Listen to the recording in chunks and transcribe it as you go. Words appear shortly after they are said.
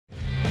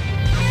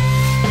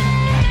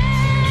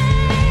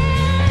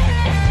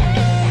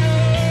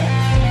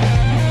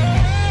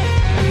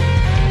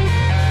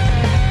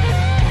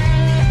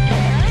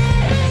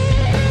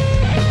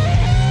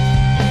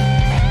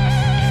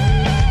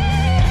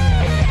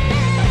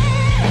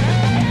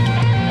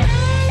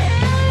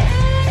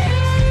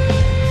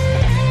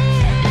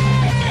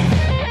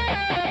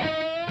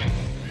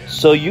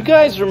So you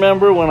guys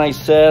remember when I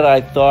said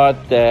I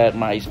thought that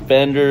my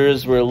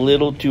Fenders were a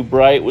little too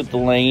bright with the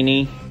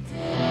Laney?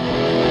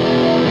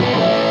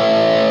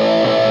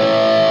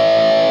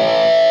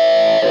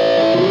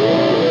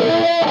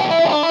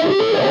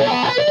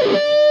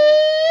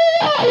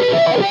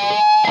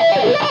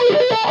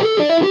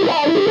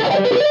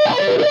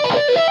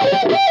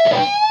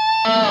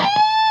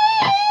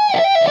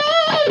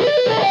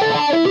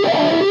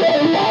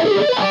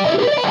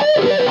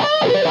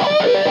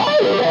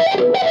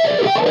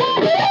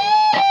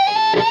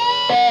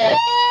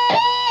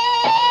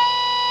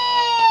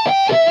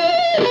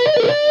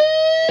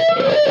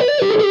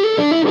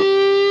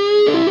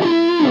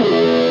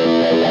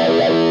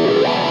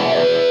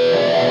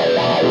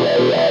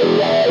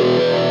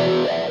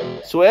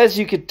 So as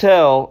you could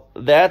tell,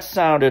 that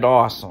sounded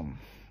awesome.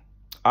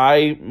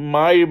 I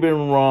might have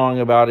been wrong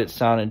about it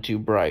sounding too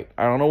bright.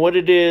 I don't know what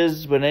it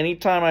is, but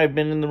anytime I've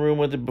been in the room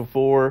with it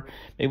before,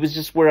 maybe it was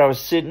just where I was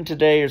sitting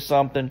today or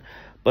something,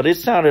 but it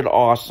sounded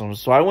awesome.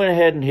 So I went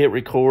ahead and hit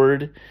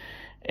record,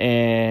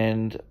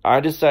 and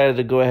I decided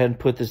to go ahead and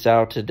put this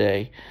out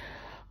today.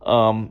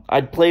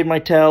 I played my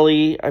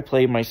Tele, I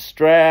played my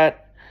Strat.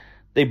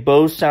 They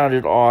both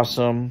sounded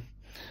awesome.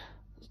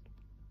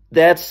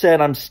 That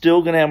said, I'm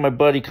still going to have my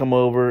buddy come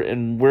over,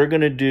 and we're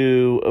going to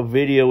do a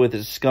video with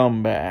his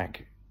scumbag.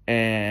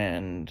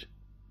 And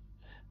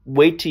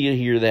wait till you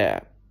hear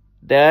that.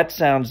 That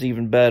sounds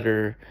even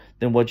better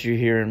than what you're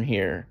hearing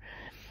here.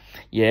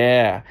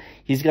 Yeah,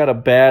 he's got a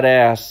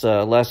badass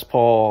Les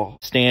Paul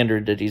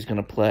standard that he's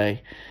going to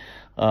play.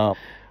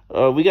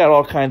 We got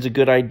all kinds of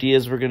good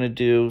ideas we're going to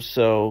do.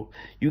 So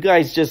you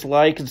guys just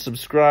like and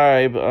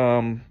subscribe.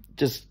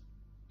 Just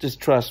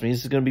trust me,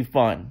 this is going to be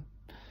fun.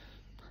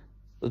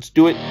 Let's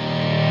do it.